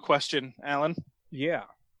question, Alan. Yeah.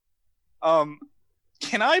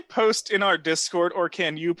 Can I post in our Discord, or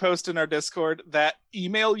can you post in our Discord that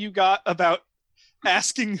email you got about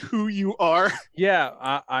asking who you are?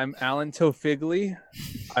 Yeah, I'm Alan Tofigli.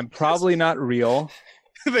 I'm probably not real.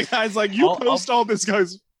 The guy's like, post all this,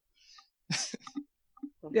 guys.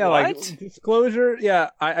 Yeah, what? Disclosure.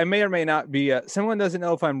 Yeah, I may or may not be. Someone doesn't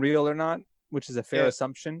know if I'm real or not, which is a fair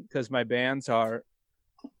assumption because my bands are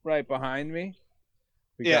right behind me.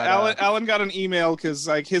 Alan got an email because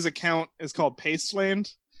his account is called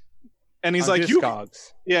Pasteland, And he's On like, you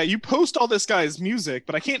Discogs. you post all this guy's music,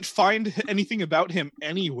 but I can't find anything about him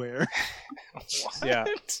anywhere. Yeah.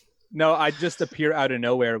 No, I just appear out of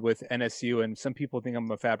nowhere with NSU, and some people think I'm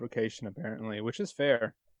a fabrication, apparently, which is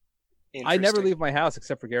fair. I never Interesting. leave my house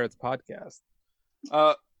except for Garrett's podcast.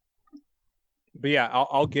 But yeah,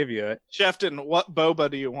 I'll give you it. Shefton, what boba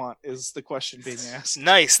do you want? Is the question being asked.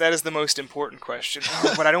 Nice. That is the most important question.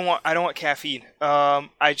 But I don't want caffeine.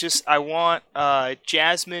 I want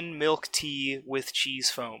jasmine milk tea with cheese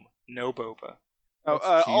foam. No boba.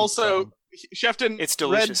 Also, Shefton, It's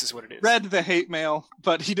delicious, is what it is. read the hate mail,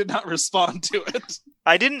 but he did not respond to it.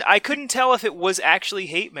 I couldn't tell if it was actually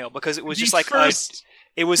hate mail because it was just like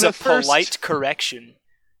it was the a first- polite correction.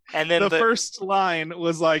 And then the first line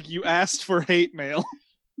was like, "You asked for hate mail."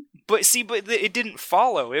 But it didn't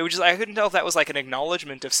follow. It was just I couldn't tell if that was like an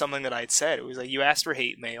acknowledgement of something that I'd said. It was like, you asked for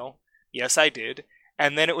hate mail. Yes, I did.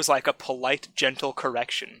 And then it was like a polite, gentle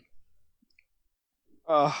correction.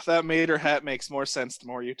 That Mater hat makes more sense the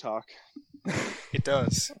more you talk. It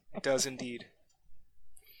does. It does indeed.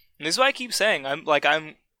 And this is why I keep saying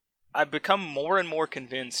I've become more and more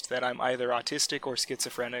convinced that I'm either autistic or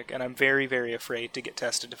schizophrenic, and I'm very, very afraid to get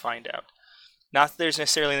tested to find out. Not that there's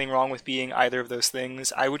necessarily anything wrong with being either of those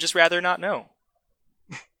things. I would just rather not know.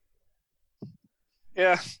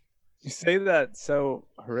 Yeah. You say that so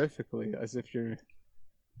horrifically, as if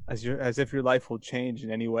your life will change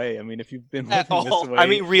in any way. I mean, if you've been At living this all. way, I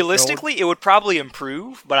mean, realistically, it would probably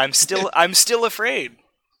improve, but I'm still afraid.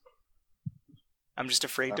 I'm just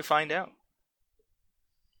afraid to find out.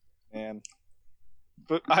 Man.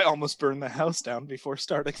 But I almost burned the house down before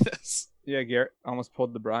starting this. Yeah, Garrett almost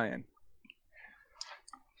pulled the Brian.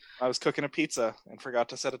 I was cooking a pizza and forgot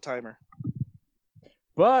to set a timer.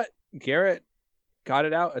 But Garrett got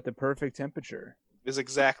it out at the perfect temperature. It was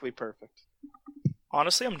exactly perfect.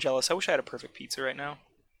 Honestly, I'm jealous. I wish I had a perfect pizza right now.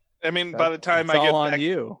 I mean, by the time It's I get all on back,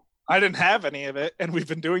 you. I didn't have any of it, and we've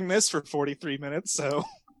been doing this for 43 minutes, so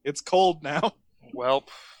it's cold now. Welp.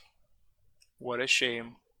 What a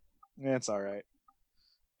shame. It's all right.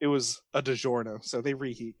 It was a DiGiorno, so they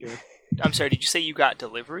reheat good. I'm sorry, did you say you got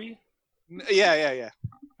delivery? Yeah.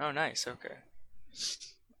 Oh, nice. Okay.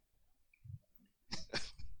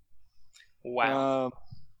 Wow.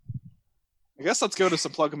 I guess let's go to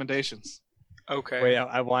some plugmentations. Okay. Wait,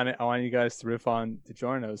 I want you guys to riff on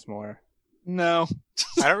DiGiorno's more. No.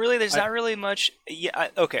 There's not really much. Yeah.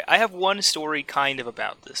 Okay. I have one story kind of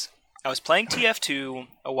about this. I was playing TF2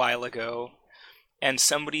 a while ago, and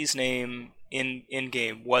somebody's name in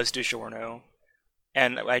game was DiGiorno,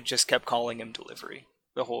 and I just kept calling him delivery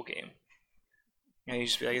the whole game. And he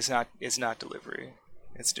just be like, it's not delivery,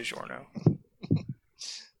 it's DiGiorno.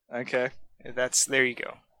 Okay. There you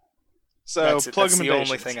go. So That's it. That's the only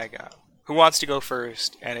plugmentations. thing I got. Who wants to go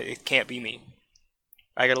first? And it can't be me.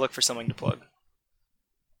 I gotta look for something to plug.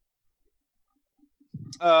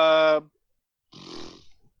 I'm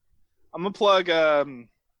gonna plug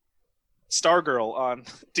Stargirl on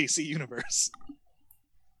DC Universe.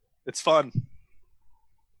 It's fun,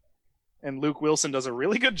 and Luke Wilson does a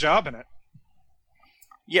really good job in it.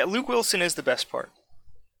 Yeah, Luke Wilson is the best part.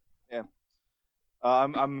 Yeah,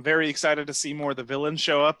 I'm very excited to see more of the villains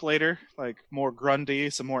show up later, like more Grundy,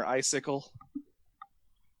 some more Icicle.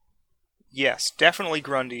 Yes, definitely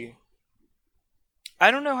Grundy.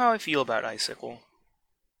 I don't know how I feel about Icicle.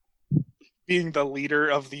 Being the leader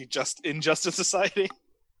of the Injustice Society.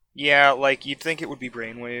 Yeah, like, you'd think it would be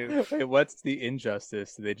Brainwave. Wait, what's the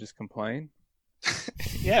injustice? Do they just complain?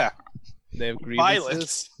 Yeah, They have grievances?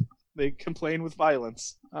 violence. They complain with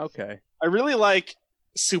violence. Okay. I really like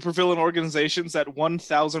supervillain organizations that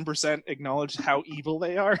 1000% acknowledge how evil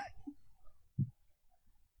they are.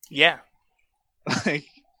 Yeah. Like,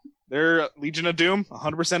 they're Legion of Doom,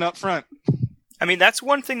 100% up front. I mean, that's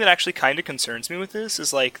one thing that actually kind of concerns me with this,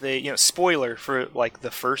 is, like, spoiler for, like, the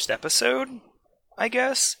first episode, I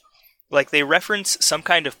guess. Like, they reference some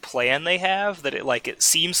kind of plan they have that it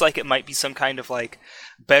seems like it might be some kind of, like,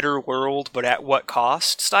 better world, but at what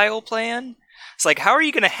cost style plan. It's like, how are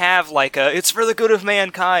you going to have, like, a it's for the good of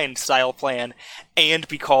mankind style plan and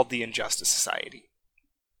be called the Injustice Society?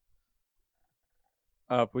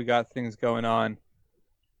 We got things going on.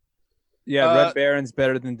 Yeah, Red Baron's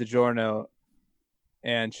better than DiGiorno,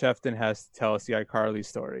 and Shefton has to tell us the iCarly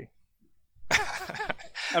story.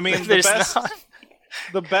 I mean,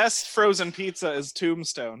 the best frozen pizza is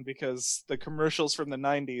Tombstone, because the commercials from the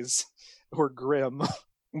 90s were grim.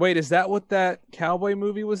 Wait, is that what that cowboy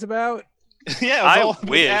movie was about? Yeah, I it was all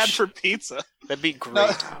wish. an ad for pizza. That'd be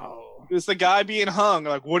great. Oh. It was the guy being hung,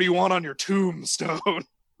 like, what do you want on your tombstone?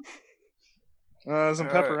 Some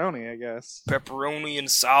pepperoni, I guess. Pepperoni and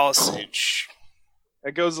sausage.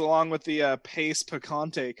 It goes along with the Pace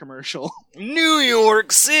Picante commercial. New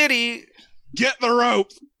York City. Get the rope.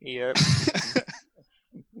 Yep.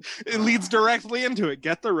 It leads directly into it.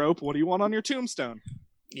 Get the rope. What do you want on your tombstone?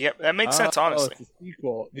 Yep. That makes sense, honestly. It's a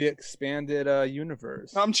sequel, the expanded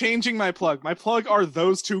universe. I'm changing my plug. My plug are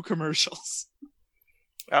those two commercials.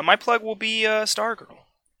 My plug will be Stargirl.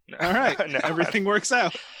 No. All right. No, Everything works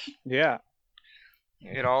out. Yeah.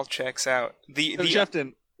 It all checks out. So,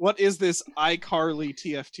 Jefton, what is this iCarly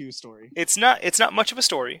TF2 story? It's not much of a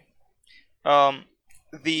story. I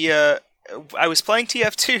was playing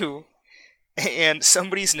TF2, and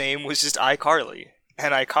somebody's name was just iCarly,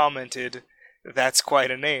 and I commented, "That's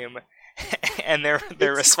quite a name," and their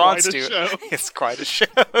response to it, "It's quite a show."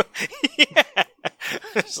 Yeah.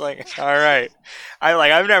 It's like, all right,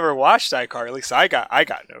 I've never watched iCarly, so I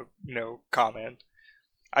got no comment.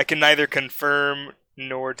 I can neither confirm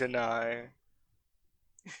nor deny.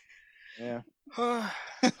 Yeah.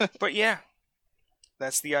 But yeah,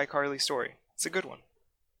 that's the iCarly story. It's a good one.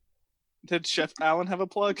 Did Chef Allen have a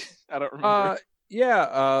plug? I don't remember.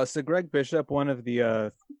 So Greg Bishop, one of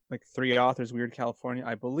the three authors, Weird California,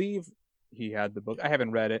 I believe he had the book. I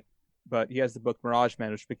haven't read it, but he has the book Mirage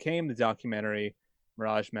Men, which became the documentary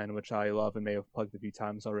Mirage Men, which I love and may have plugged a few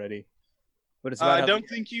times already. But it's I don't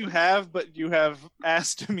think you have, but you have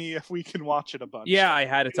asked me if we can watch it a bunch. Yeah, I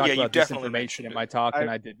had to talk you about definitely disinformation in mentioned my talk, and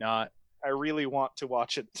I did not. I really want to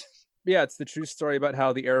watch it. Yeah, it's the true story about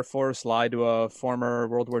how the Air Force lied to a former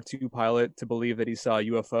World War II pilot to believe that he saw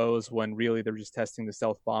UFOs when really they were just testing the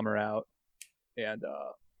stealth bomber out. And,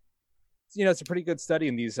 it's a pretty good study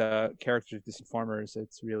in these characters, disinformers.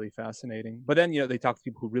 It's really fascinating. But then, they talk to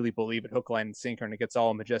people who really believe it, hook, line, and sinker, and it gets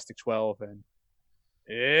all Majestic 12, and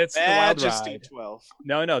it's the wild Majesty ride. 12.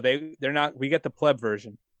 No, they're not. We get the pleb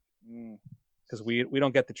version. Because we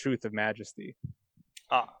don't get the truth of Majesty.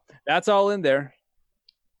 That's all in there.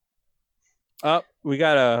 Oh, we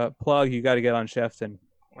got a plug. You got to get on Chefton.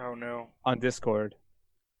 Oh no. On Discord.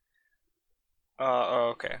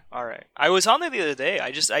 Okay. All right. I was on there the other day.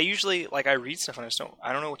 I usually I read stuff and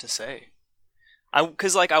I don't know what to say.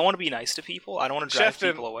 Because I want to be nice to people. I don't want to drive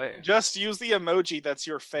people away. Just use the emoji that's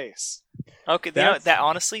your face. Okay. That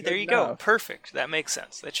honestly, there you go. Perfect. That makes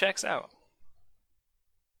sense. That checks out.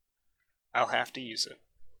 I'll have to use it.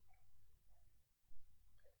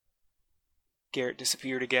 Garrett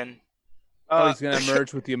disappeared again. He's going to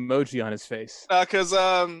merge with the emoji on his face. Because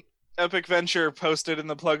Epic Venture posted in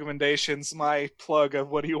the plug recommendations my plug of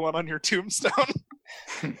what do you want on your tombstone.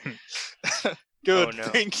 Good, Oh, no.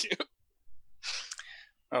 thank you.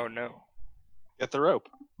 Oh no. Get the rope.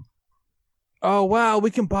 Oh, wow.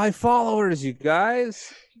 We can buy followers, you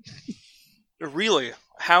guys. Really?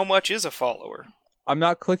 How much is a follower? I'm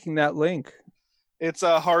not clicking that link. It's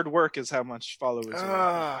hard work is how much followers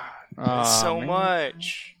are. That's so man.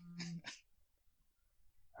 much.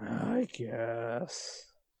 I guess.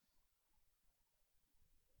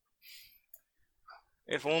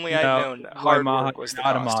 If only I'd known that hard work was the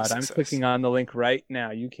not a cost mod. of I'm success. clicking on the link right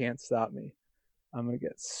now. You can't stop me. I'm going to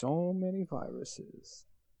get so many viruses.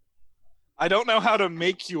 I don't know how to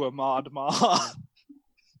make you a mod.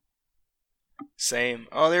 Same.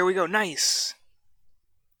 Oh, there we go. Nice.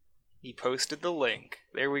 He posted the link.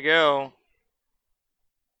 There we go.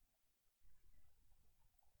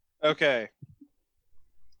 Okay.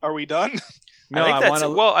 Are we done? No, I think I that's want it.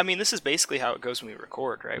 to. Well, I mean, this is basically how it goes when we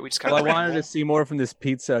record, right? We just kind Well, of I wanted to see more from this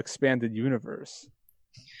pizza expanded universe.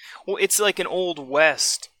 Well, it's like an Old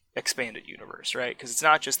West expanded universe, right? Because it's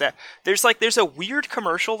not just that. There's a weird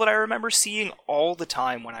commercial that I remember seeing all the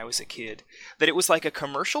time when I was a kid. That it was like a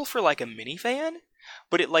commercial for like a minivan,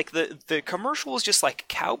 but it the commercial was just like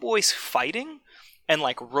cowboys fighting and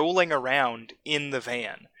like rolling around in the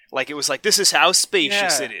van. Like it was like, this is how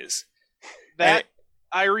spacious Yeah. it is.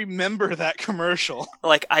 I remember that commercial.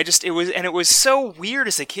 Like it was so weird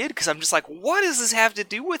as a kid because I'm just like, what does this have to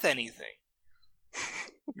do with anything?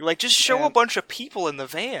 Like, just show Man. a bunch of people in the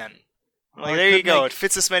van. Like, I there you could go. make- It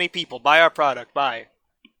fits this many people. Buy our product. Buy.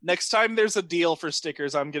 Next time there's a deal for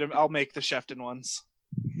stickers, I'll make the Shefton ones.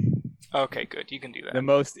 Okay, good. You can do The that.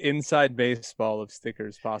 most inside baseball of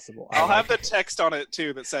stickers possible. I'll have the text on it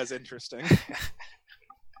too that says interesting.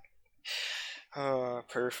 Oh,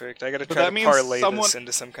 perfect. I gotta But try that to means parlay someone- this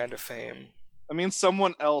into some kind of fame. I mean,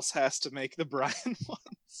 someone else has to make the Brian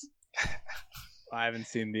ones. I haven't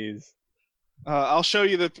seen these. I'll show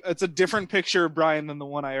you it's a different picture of Brian than the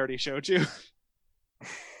one I already showed you.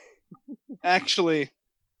 Actually,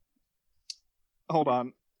 hold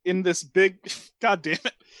on. In this big, god damn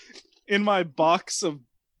it, in my box of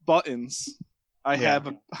buttons, I have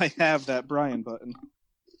that Brian button.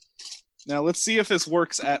 Now let's see if this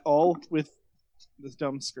works at all with this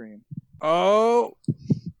dumb screen. Oh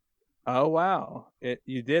wow!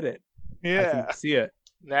 You did it. I Yeah. can see it.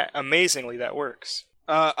 That amazingly that works.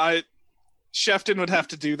 Shefton would have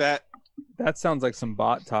to do that. That sounds like some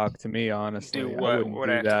bot talk to me, honestly. Do I what? wouldn't What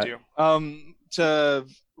do I have that. to do? To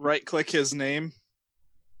right click his name.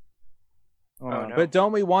 Hold Oh, on. no. But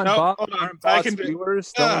don't we want No, bot hold on. aren't I bots can do-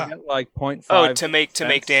 viewers? Don't we get like 0.5? Oh, to make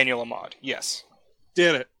cents? Daniel a mod. Yes.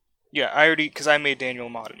 Did it. Yeah, I already because I made Daniel a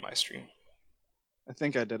mod in my stream. I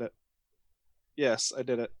think I did it. Yes, I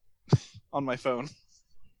did it. On my phone.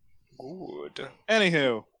 Good.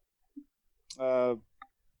 Anywho.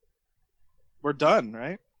 We're done,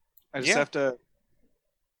 right? I just Yeah. have to...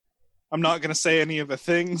 I'm not going to say any of the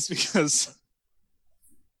things because...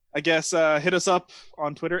 I guess hit us up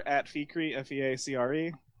on Twitter at Feacre,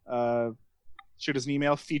 F-E-A-C-R-E. Shoot us an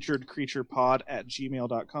email,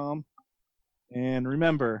 featuredcreaturepod@gmail.com. And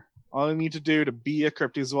remember, all you need to do to be a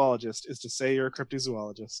cryptozoologist is to say you're a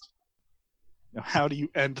cryptozoologist. Now, how do you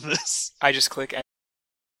end this? I just click end.